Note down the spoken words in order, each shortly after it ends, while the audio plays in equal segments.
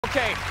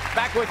Okay,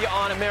 back with you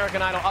on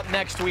American Idol. Up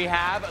next, we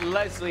have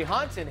Leslie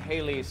Hunt and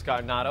Haley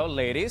Scarnato.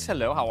 Ladies,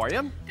 hello, how are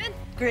you? Good.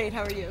 Great,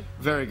 how are you?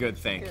 Very good,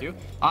 thank you.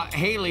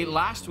 Haley,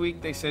 last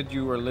week they said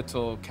you were a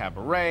little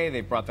cabaret. They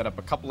brought that up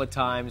a couple of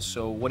times.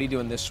 So what are you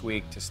doing this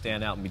week to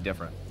stand out and be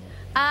different?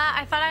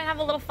 I thought I'd have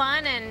a little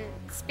fun and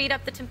speed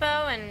up the tempo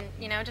and,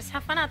 you know, just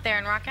have fun out there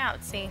and rock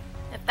out. See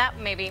if that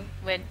maybe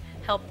would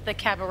help the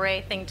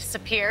cabaret thing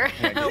disappear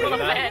a little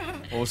bit.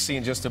 We'll see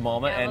in just a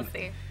moment. Yeah, and we'll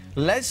see.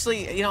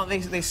 Leslie, you know,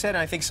 they said, and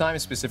I think Simon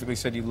specifically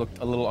said you looked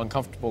a little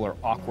uncomfortable or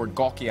awkward,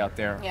 gawky out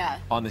there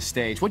on the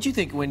stage. What did you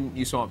think when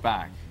you saw it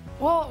back?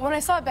 Well, when I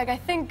saw it back, I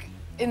think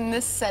in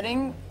this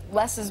setting,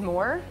 less is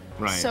more.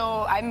 Right.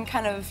 So I'm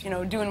kind of, you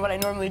know, doing what I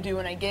normally do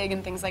when I gig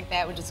and things like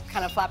that, which is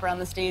kind of flap around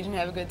the stage and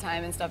have a good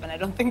time and stuff, and I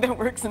don't think that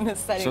works in this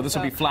setting. So this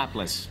will be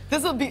flapless?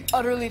 This will be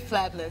utterly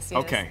flapless, yes.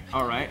 Okay,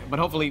 all right, but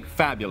hopefully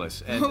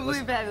fabulous. And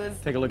hopefully fabulous.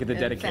 Take a look at the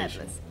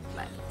dedication.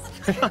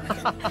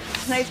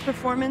 Tonight's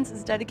performance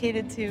is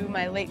dedicated to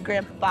my late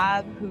Grandpa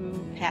Bob, who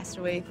passed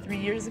away 3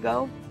 years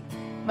ago.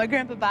 My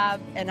Grandpa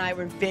Bob and I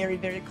were very,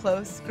 very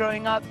close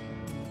growing up.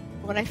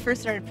 When I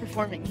first started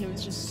performing, he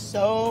was just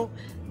so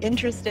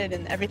interested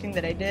in everything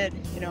that I did,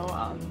 you know.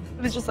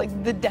 It was just like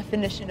the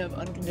definition of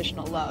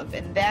unconditional love,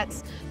 and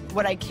that's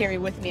what I carry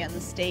with me on the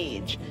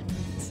stage.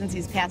 Since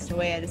he's passed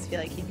away, I just feel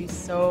like he'd be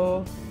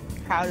so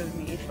proud of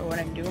me for what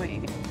I'm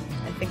doing.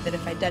 I think that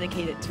if I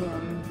dedicate it to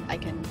him, I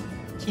can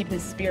keep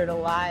his spirit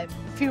alive.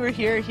 If he were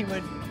here, he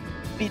would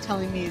be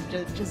telling me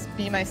to just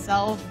be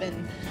myself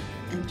and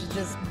to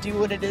just do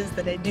what it is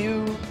that I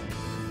do.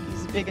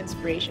 He's a big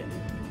inspiration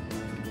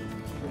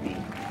for me.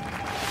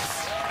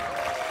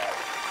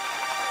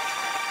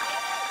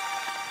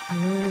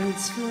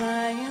 Birds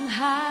flying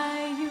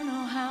high, you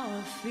know how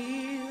I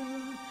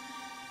feel.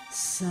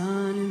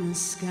 Sun in the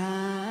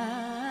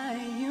sky,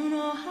 you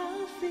know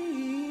how I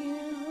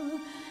feel.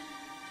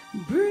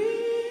 Breeze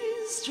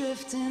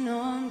drifting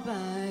on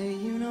by,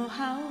 you know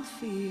how I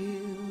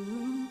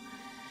feel.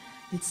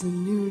 It's a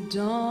new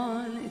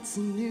dawn, it's a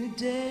new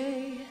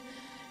day,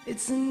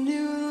 it's a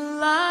new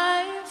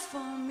life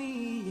for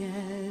me.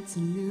 Yeah, it's a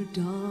new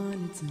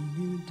dawn, it's a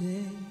new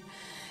day,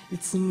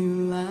 it's a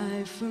new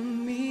life for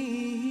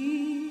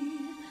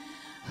me.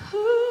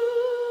 Ooh,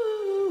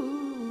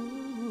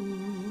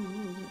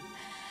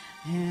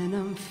 and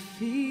I'm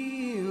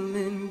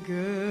feeling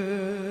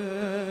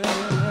good.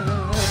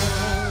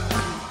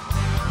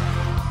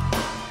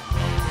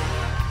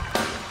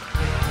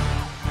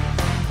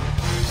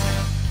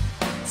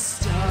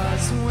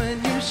 Stars,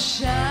 when you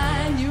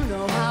shine, you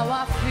know how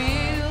I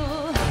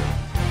feel.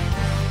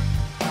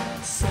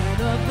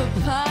 Scent of the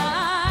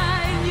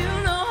pine, you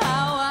know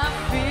how I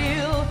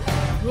feel.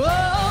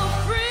 Oh,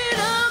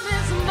 freedom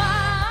is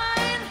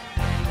mine,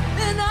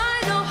 and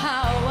I know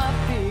how I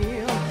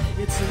feel.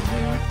 It's a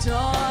new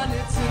dawn,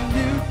 it's a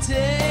new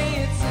day,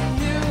 it's a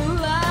new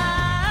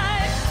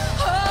life.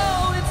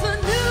 Oh, it's a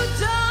new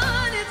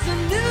dawn, it's a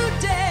new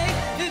day,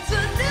 it's a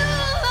new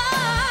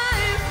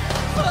life.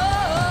 Oh,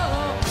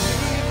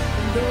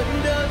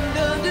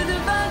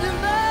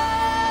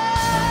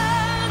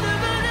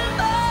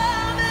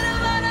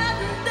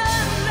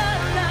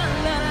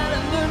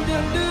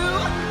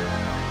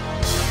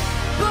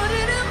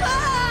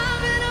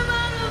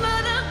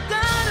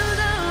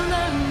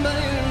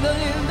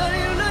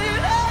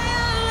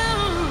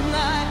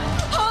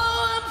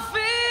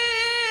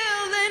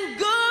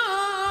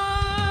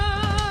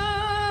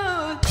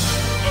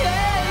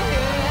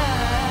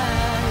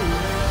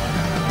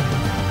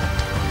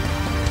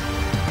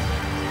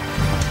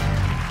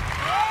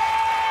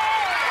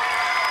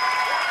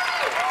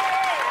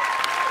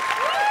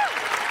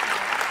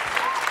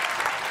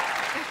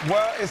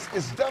 Well,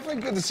 it's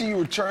definitely good to see you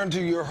return to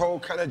your whole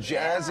kind of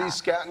jazzy,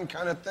 scatting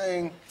kind of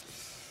thing.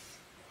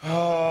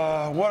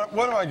 What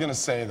am I going to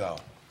say, though?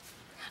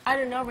 I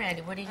don't know,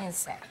 Randy. What are you going to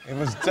say? It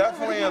was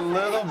definitely a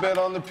little bit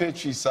on the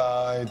pitchy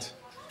side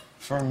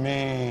for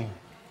me.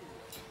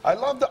 I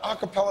love the a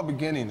cappella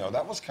beginning, though.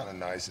 That was kind of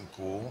nice and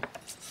cool.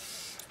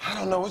 I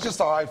don't know. It's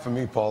just all right for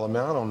me, Paula,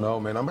 man. I don't know,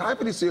 man. I'm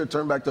happy to see her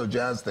turn back to a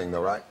jazz thing,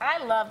 though, right?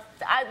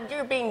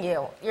 You're being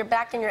you. You're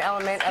back in your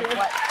element of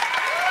what...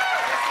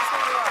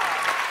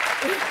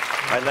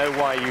 I know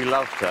why you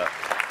loved her.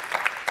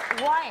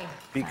 Why?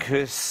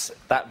 Because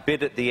that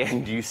bit at the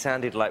end, you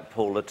sounded like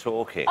Paula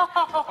talking.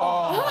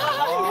 Oh,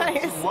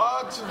 Nice.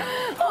 What?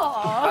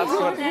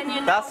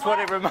 That's what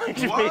it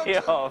reminded me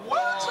of.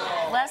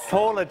 Les?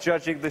 Paula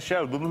judging the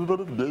show. Oh, come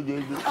on.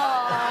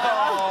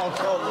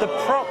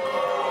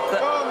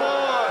 Come Come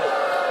on.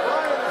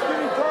 Ryan, it's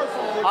getting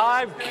personal.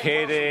 I'm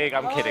kidding.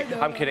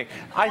 I'm kidding.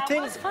 I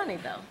think. That was funny,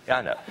 though. Yeah,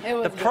 I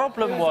know. The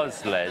problem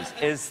was, Les,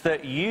 is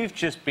that you've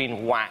just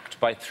been whacked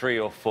by 3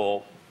 or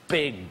 4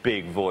 big,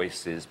 big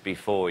voices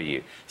before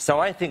you. So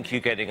I think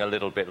you're getting a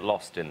little bit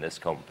lost in this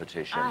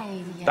competition.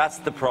 That's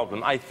the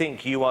problem. I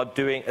think you are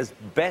doing as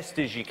best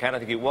as you can. I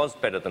think it was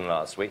better than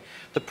last week.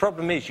 The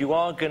problem is you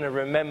are going to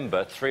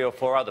remember 3 or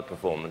 4 other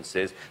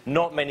performances.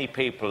 Not many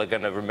people are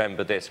going to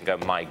remember this and go,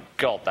 my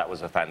God, that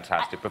was a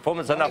fantastic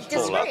performance. Enough,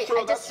 Paula.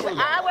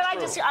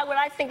 What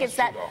I think is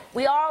that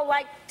we all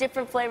like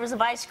different flavors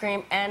of ice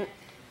cream, and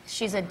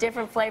she's a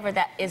different flavor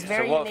that is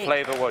very So what unique.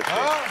 flavour was she?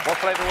 What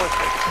flavour was she?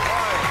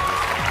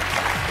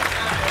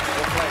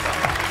 What flavour?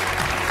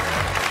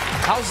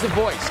 How's the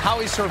voice? How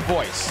is her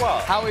voice? Well,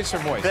 how is her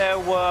voice? There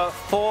were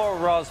 4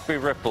 raspberry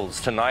ripples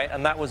tonight,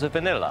 and that was a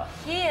vanilla.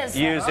 He is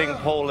Using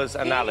Paula's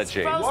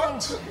analogy. What are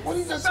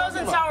you just talking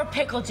Frozen about? sour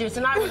pickle juice,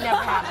 and I would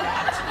never have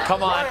that.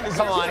 Come on, Is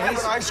come it on. the same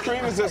on ice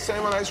cream? Is it the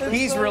same on ice cream?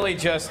 He's really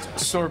just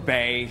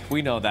sorbet.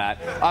 We know that.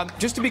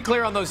 Just to be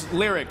clear on those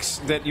lyrics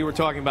that you were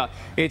talking about,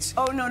 it's...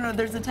 Oh, no,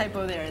 there's a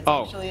typo there. It's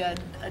Oh. actually a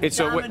It's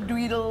a dama what-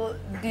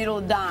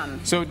 dweedle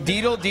dom. So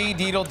deedle dee,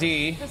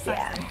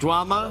 Yeah.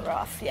 Dwama,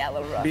 Rough, yeah, a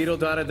little rough. beetle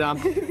da dum,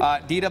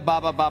 dita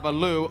baba baba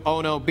loo,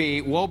 oh no be,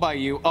 woe by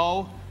you,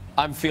 oh,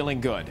 I'm feeling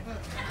good.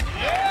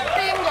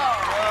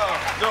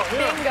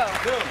 Bingo.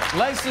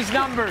 Leslie's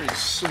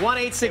numbers,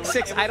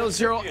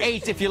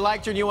 1-866-IDOL-08 if you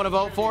liked her and you want to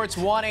vote for it. It's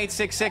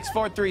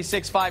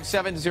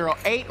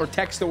 1-866-436-5708 or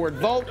text the word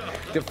vote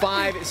to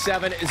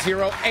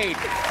 5708.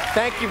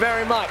 Thank you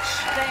very much.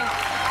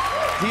 Thanks.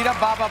 Dita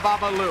baba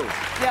baba loo.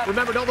 Yep.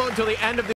 Remember, don't vote until the end of the